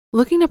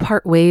Looking to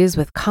part ways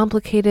with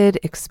complicated,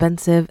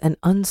 expensive, and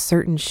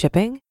uncertain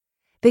shipping?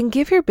 Then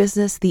give your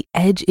business the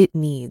edge it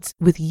needs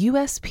with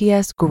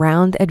USPS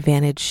Ground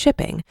Advantage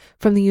shipping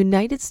from the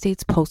United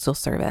States Postal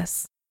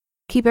Service.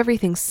 Keep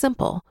everything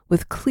simple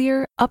with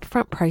clear,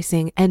 upfront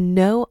pricing and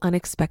no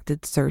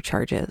unexpected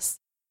surcharges.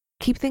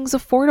 Keep things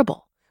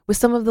affordable with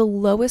some of the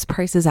lowest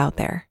prices out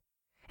there.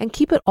 And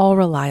keep it all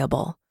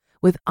reliable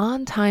with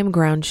on-time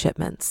ground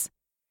shipments.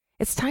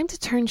 It's time to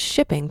turn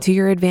shipping to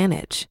your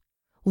advantage.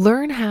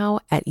 Learn how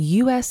at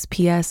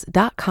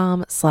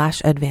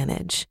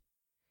USPS.com/advantage.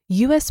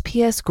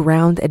 USPS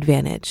Ground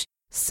Advantage.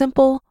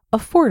 Simple,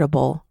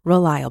 affordable,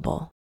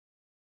 reliable.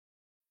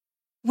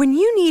 When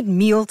you need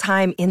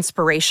mealtime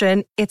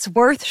inspiration, it's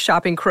worth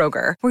shopping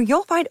Kroger, where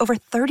you'll find over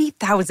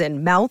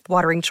 30,000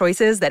 mouth-watering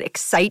choices that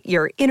excite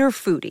your inner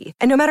foodie.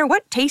 And no matter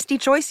what tasty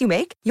choice you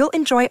make, you'll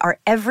enjoy our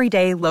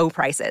everyday low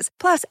prices,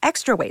 plus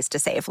extra ways to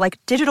save, like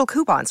digital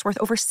coupons worth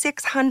over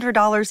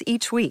 $600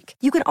 each week.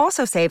 You can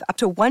also save up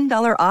to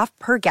 $1 off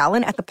per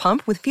gallon at the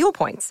pump with fuel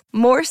points.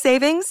 More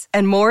savings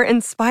and more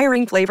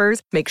inspiring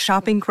flavors make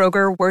shopping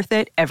Kroger worth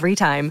it every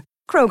time.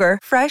 Kroger,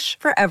 fresh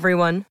for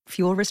everyone.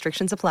 Fuel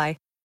restrictions apply.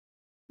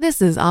 This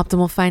is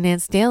Optimal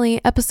Finance Daily,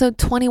 episode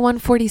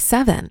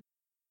 2147.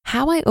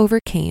 How I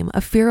Overcame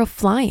a Fear of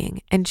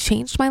Flying and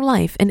Changed My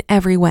Life in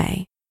Every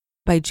Way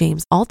by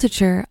James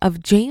Altucher of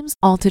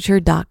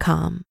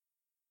jamesaltucher.com.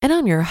 And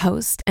I'm your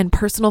host and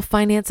personal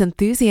finance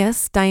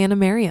enthusiast, Diana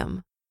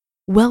Merriam.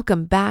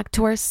 Welcome back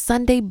to our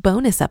Sunday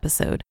bonus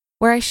episode,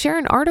 where I share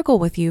an article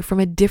with you from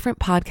a different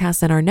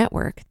podcast in our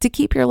network to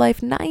keep your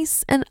life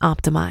nice and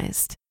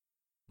optimized.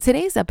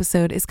 Today's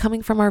episode is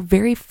coming from our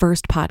very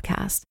first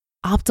podcast,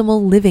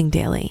 Optimal Living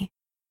Daily.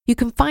 You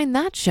can find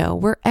that show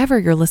wherever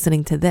you're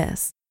listening to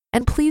this.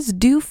 And please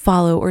do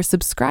follow or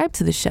subscribe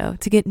to the show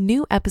to get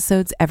new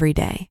episodes every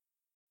day.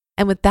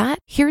 And with that,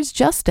 here's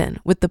Justin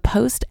with the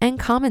post and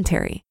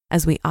commentary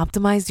as we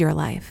optimize your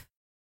life.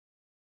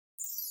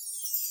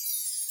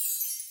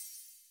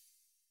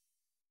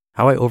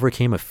 How I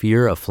Overcame a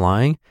Fear of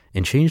Flying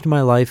and Changed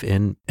My Life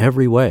in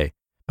Every Way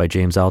by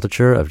James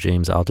Altucher of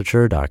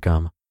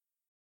jamesaltucher.com.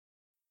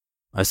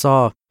 I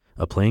saw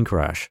a plane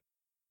crash.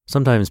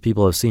 Sometimes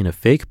people have seen a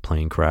fake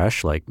plane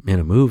crash, like in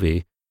a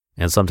movie,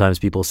 and sometimes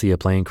people see a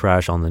plane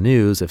crash on the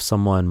news if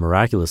someone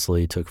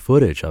miraculously took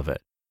footage of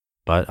it.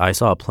 But I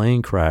saw a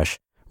plane crash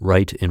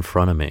right in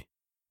front of me,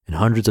 and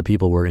hundreds of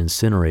people were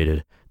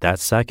incinerated that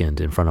second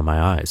in front of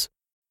my eyes.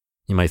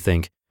 You might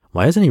think,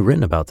 why hasn't he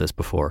written about this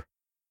before?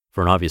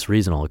 For an obvious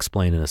reason I'll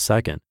explain in a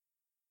second.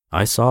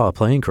 I saw a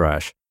plane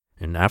crash,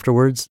 and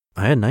afterwards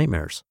I had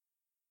nightmares.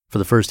 For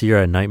the first year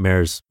I had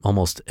nightmares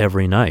almost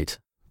every night.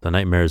 The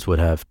nightmares would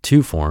have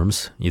two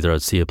forms. Either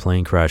I'd see a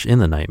plane crash in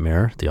the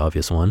nightmare, the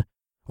obvious one,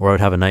 or I'd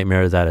have a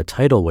nightmare that a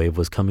tidal wave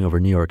was coming over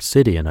New York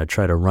City and I'd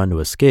try to run to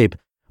escape,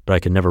 but I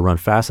could never run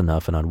fast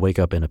enough and I'd wake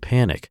up in a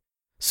panic.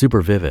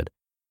 Super vivid.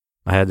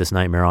 I had this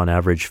nightmare on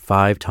average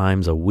 5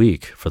 times a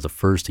week for the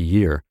first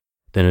year.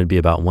 Then it'd be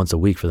about once a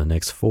week for the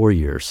next 4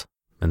 years.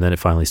 And then it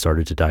finally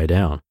started to die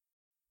down.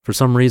 For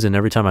some reason,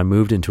 every time I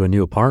moved into a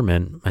new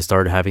apartment, I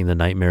started having the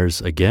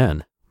nightmares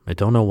again. I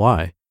don't know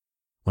why.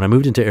 When I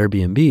moved into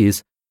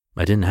Airbnbs,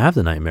 I didn't have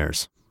the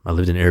nightmares. I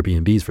lived in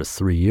Airbnbs for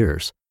 3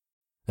 years.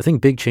 I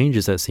think big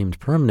changes that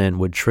seemed permanent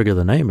would trigger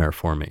the nightmare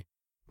for me.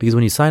 Because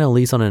when you sign a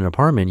lease on an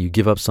apartment, you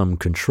give up some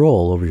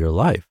control over your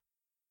life.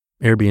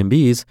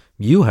 Airbnbs,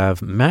 you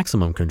have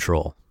maximum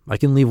control. I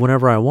can leave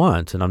whenever I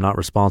want, and I'm not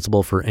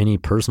responsible for any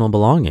personal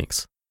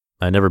belongings.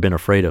 I'd never been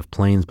afraid of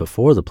planes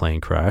before the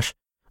plane crash.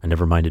 I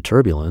never minded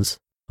turbulence.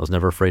 I was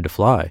never afraid to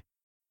fly.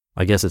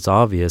 I guess it's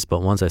obvious,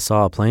 but once I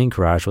saw a plane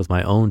crash with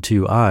my own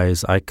 2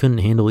 eyes, I couldn't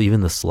handle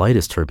even the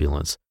slightest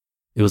turbulence.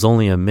 It was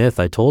only a myth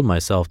I told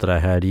myself that I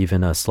had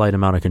even a slight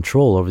amount of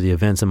control over the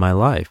events in my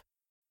life.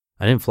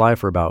 I didn't fly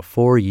for about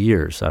 4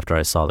 years after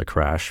I saw the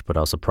crash, but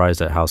I was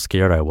surprised at how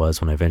scared I was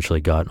when I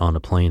eventually got on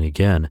a plane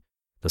again.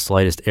 The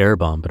slightest air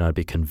bump and I'd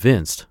be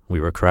convinced we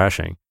were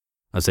crashing.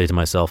 I'd say to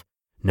myself,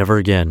 never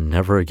again,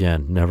 never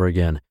again, never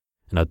again.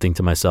 And I'd think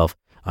to myself,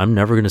 I'm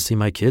never going to see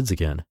my kids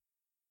again.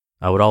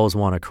 I would always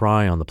want to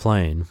cry on the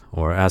plane,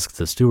 or ask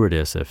the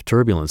stewardess if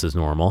turbulence is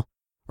normal,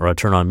 or I'd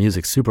turn on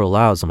music super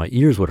loud so my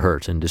ears would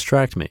hurt and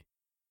distract me.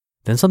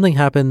 Then something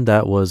happened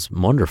that was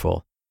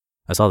wonderful.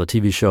 I saw the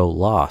TV show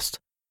Lost.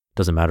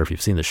 Doesn't matter if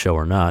you've seen the show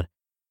or not.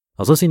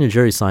 I was listening to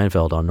Jerry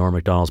Seinfeld on Norm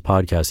Macdonald's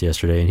podcast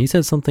yesterday, and he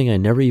said something I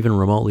never even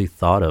remotely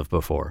thought of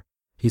before.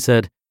 He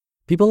said,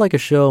 people like a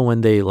show when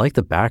they like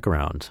the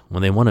background,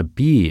 when they want to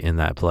be in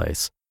that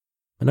place.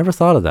 I never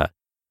thought of that.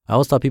 I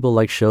always thought people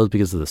liked shows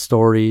because of the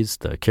stories,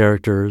 the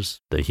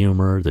characters, the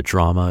humor, the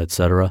drama,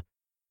 etc.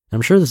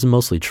 I'm sure this is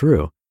mostly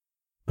true,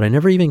 but I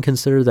never even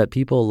considered that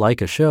people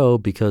like a show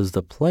because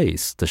the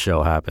place the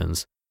show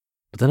happens.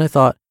 But then I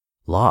thought,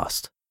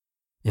 Lost.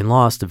 In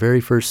Lost, the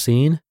very first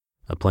scene,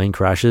 a plane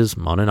crashes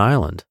on an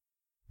island.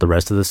 The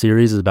rest of the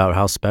series is about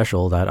how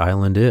special that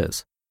island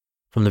is.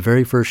 From the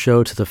very first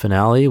show to the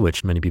finale,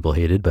 which many people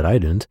hated, but I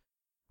didn't,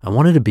 I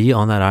wanted to be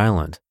on that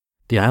island.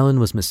 The island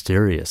was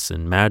mysterious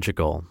and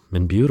magical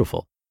and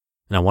beautiful.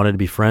 and I wanted to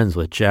be friends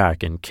with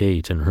Jack and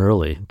Kate and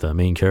Hurley, the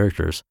main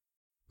characters.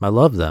 I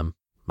loved them.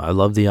 I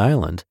loved the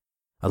island.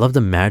 I loved the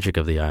magic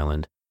of the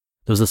island.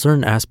 There was a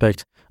certain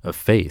aspect of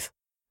faith,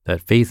 that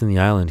faith in the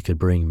island could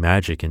bring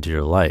magic into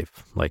your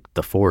life, like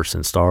the Force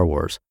in Star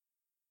Wars.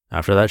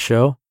 After that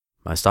show,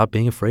 I stopped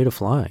being afraid of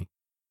flying.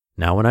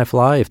 Now when I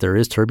fly, if there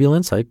is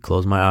turbulence, I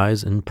close my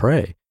eyes and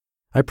pray.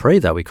 I pray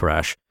that we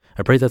crash.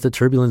 I pray that the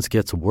turbulence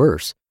gets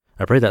worse.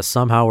 I pray that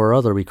somehow or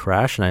other we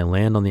crash and I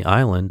land on the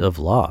island of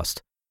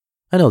Lost.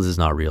 I know this is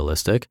not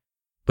realistic,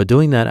 but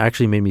doing that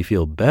actually made me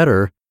feel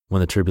better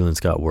when the turbulence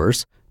got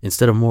worse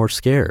instead of more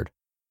scared.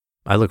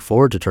 I look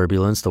forward to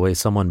turbulence the way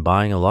someone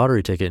buying a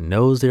lottery ticket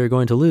knows they are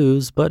going to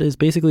lose, but is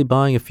basically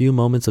buying a few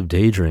moments of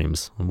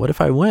daydreams. What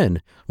if I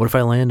win? What if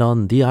I land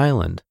on the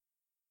island?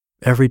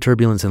 Every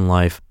turbulence in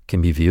life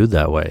can be viewed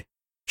that way.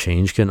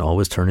 Change can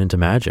always turn into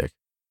magic.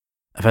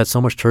 I've had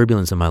so much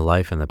turbulence in my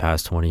life in the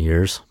past 20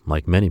 years,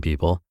 like many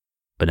people,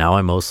 but now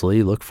I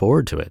mostly look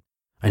forward to it.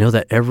 I know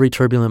that every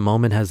turbulent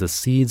moment has the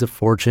seeds of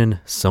fortune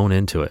sown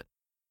into it.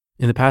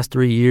 In the past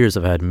 3 years,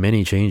 I've had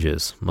many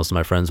changes. Most of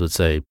my friends would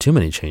say too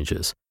many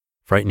changes.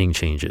 Frightening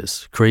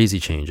changes, crazy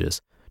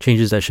changes,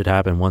 changes that should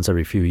happen once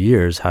every few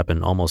years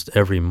happen almost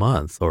every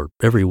month or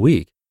every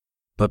week.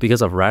 But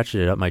because I've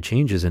ratcheted up my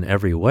changes in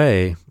every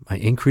way, I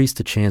increased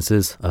the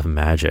chances of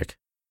magic.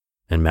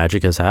 And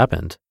magic has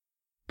happened.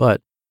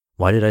 But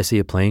why did I see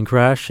a plane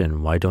crash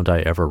and why don't I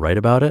ever write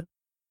about it?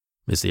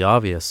 It's the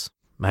obvious.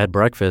 I had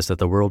breakfast at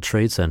the World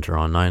Trade Center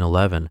on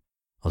 9/11. I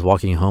was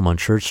walking home on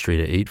Church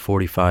Street at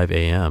 8:45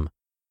 a.m.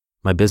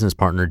 My business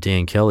partner,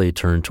 Dan Kelly,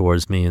 turned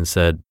towards me and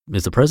said,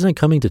 "Is the president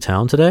coming to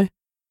town today?"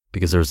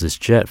 Because there was this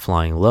jet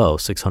flying low,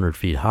 600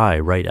 feet high,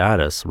 right at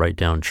us, right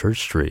down Church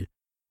Street.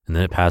 And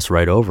then it passed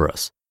right over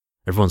us.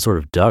 Everyone sort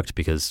of ducked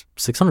because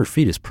 600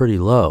 feet is pretty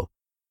low.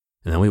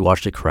 And then we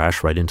watched it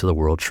crash right into the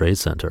World Trade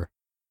Center.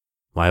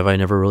 Why have I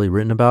never really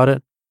written about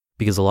it?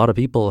 Because a lot of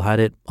people had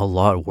it a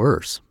lot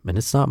worse, and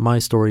it's not my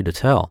story to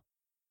tell.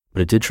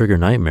 But it did trigger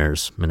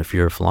nightmares and a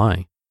fear of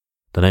flying.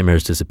 The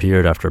nightmares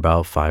disappeared after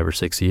about 5 or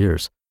 6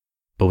 years.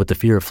 But with the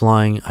fear of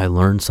flying, I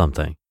learned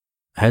something.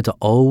 I had to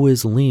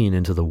always lean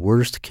into the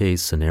worst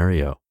case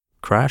scenario,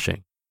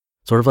 crashing.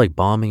 Sort of like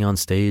bombing on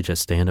stage at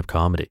stand-up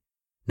comedy.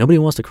 Nobody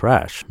wants to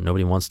crash.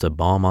 Nobody wants to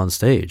bomb on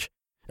stage.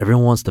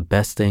 Everyone wants the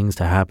best things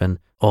to happen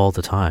all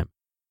the time.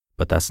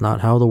 But that's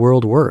not how the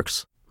world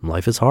works.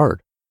 Life is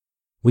hard.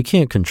 We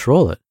can't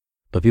control it,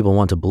 but people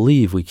want to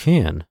believe we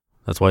can.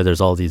 That's why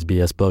there's all these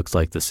BS books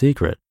like The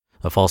Secret,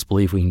 a false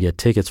belief we can get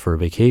tickets for a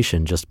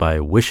vacation just by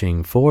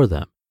wishing for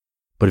them.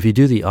 But if you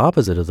do the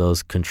opposite of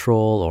those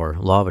control or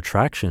law of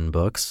attraction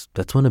books,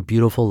 that's when a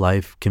beautiful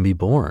life can be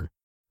born.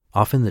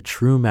 Often the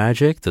true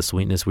magic, the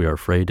sweetness we are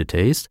afraid to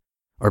taste,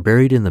 are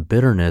buried in the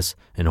bitterness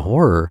and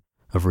horror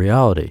of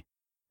reality.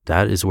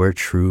 That is where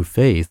true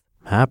faith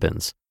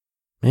happens.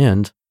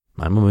 And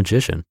I'm a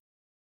magician.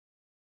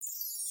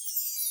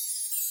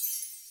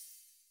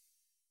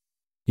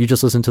 You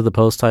just listened to the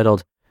post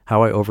titled,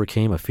 How I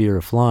Overcame a Fear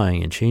of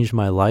Flying and Changed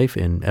My Life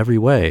in Every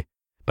Way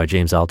by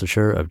James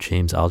Altucher of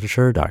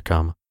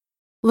jamesaltucher.com.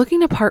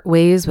 Looking to part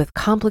ways with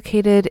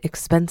complicated,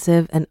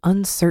 expensive, and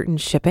uncertain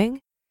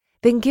shipping?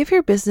 Then give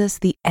your business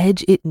the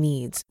edge it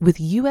needs with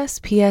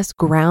USPS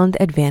Ground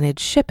Advantage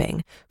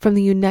shipping from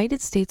the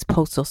United States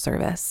Postal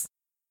Service.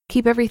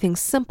 Keep everything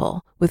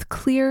simple with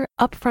clear,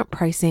 upfront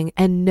pricing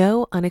and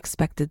no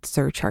unexpected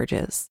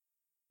surcharges.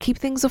 Keep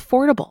things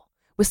affordable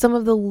with some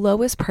of the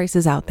lowest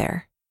prices out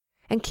there.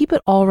 And keep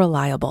it all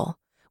reliable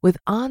with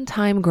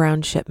on-time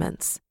ground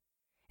shipments.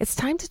 It's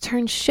time to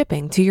turn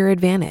shipping to your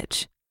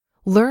advantage.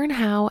 Learn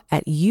how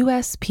at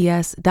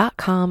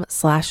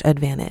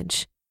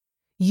USPS.com/advantage.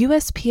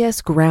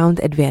 USPS Ground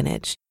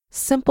Advantage.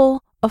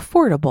 Simple,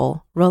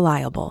 affordable,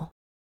 reliable.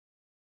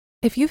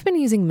 If you've been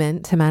using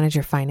Mint to manage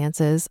your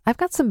finances, I've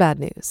got some bad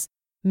news.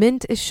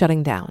 Mint is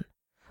shutting down.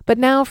 But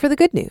now for the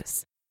good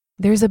news.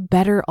 There's a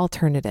better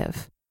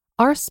alternative.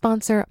 Our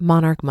sponsor,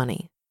 Monarch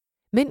Money.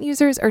 Mint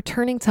users are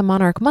turning to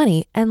Monarch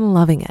Money and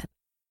loving it.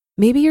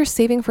 Maybe you're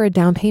saving for a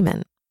down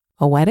payment,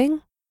 a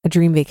wedding, a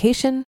dream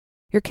vacation,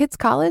 your kid's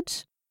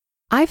college.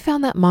 I've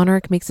found that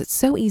Monarch makes it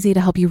so easy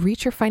to help you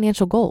reach your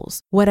financial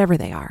goals, whatever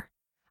they are.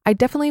 I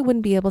definitely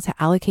wouldn't be able to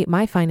allocate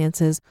my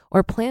finances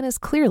or plan as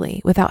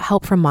clearly without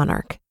help from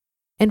Monarch.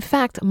 In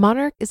fact,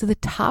 Monarch is the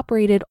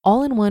top-rated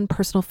all-in-one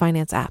personal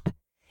finance app.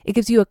 It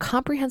gives you a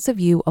comprehensive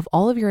view of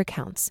all of your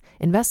accounts,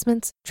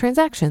 investments,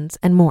 transactions,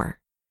 and more.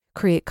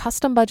 Create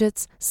custom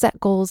budgets, set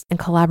goals, and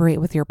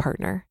collaborate with your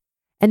partner.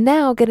 And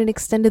now get an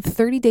extended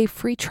 30-day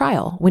free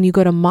trial when you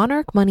go to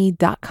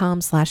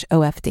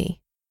monarchmoney.com/OFD.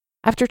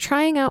 After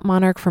trying out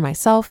Monarch for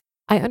myself,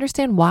 I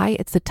understand why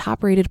it's the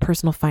top-rated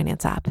personal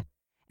finance app.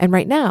 And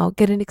right now,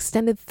 get an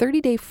extended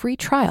 30-day free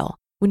trial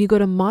when you go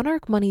to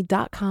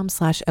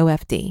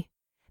monarchmoney.com/OFD.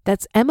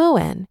 That's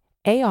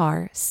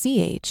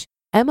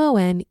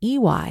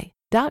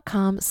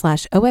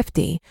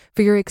monarchmoney.com/OFD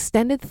for your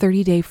extended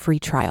 30-day free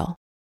trial.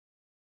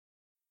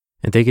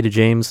 And thank you to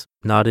James.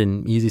 Not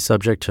an easy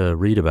subject to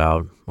read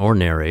about or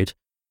narrate.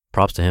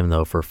 Props to him,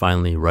 though, for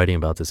finally writing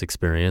about this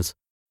experience.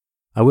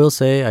 I will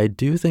say I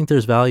do think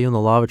there's value in the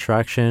law of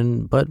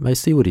attraction, but I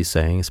see what he's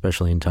saying,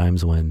 especially in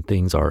times when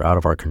things are out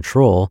of our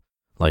control,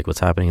 like what's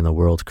happening in the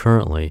world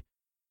currently.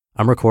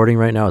 I'm recording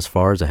right now as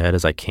far as ahead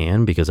as I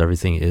can because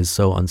everything is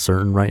so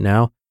uncertain right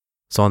now.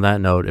 So on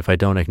that note, if I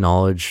don't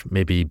acknowledge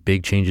maybe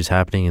big changes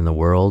happening in the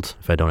world,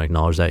 if I don't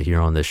acknowledge that here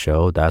on this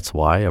show, that's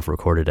why I've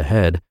recorded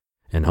ahead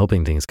and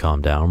hoping things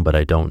calm down, but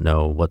I don't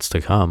know what's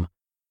to come.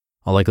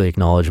 I'll likely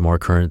acknowledge more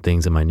current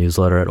things in my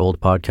newsletter at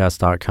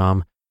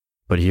oldpodcast.com,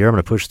 but here I'm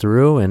going to push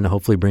through and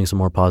hopefully bring some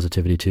more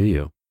positivity to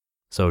you.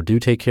 So do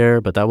take care,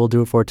 but that will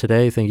do it for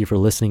today. Thank you for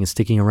listening and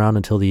sticking around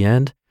until the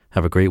end.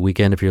 Have a great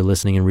weekend if you're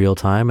listening in real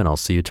time, and I'll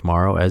see you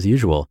tomorrow as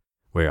usual,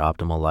 where your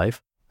optimal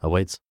life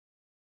awaits.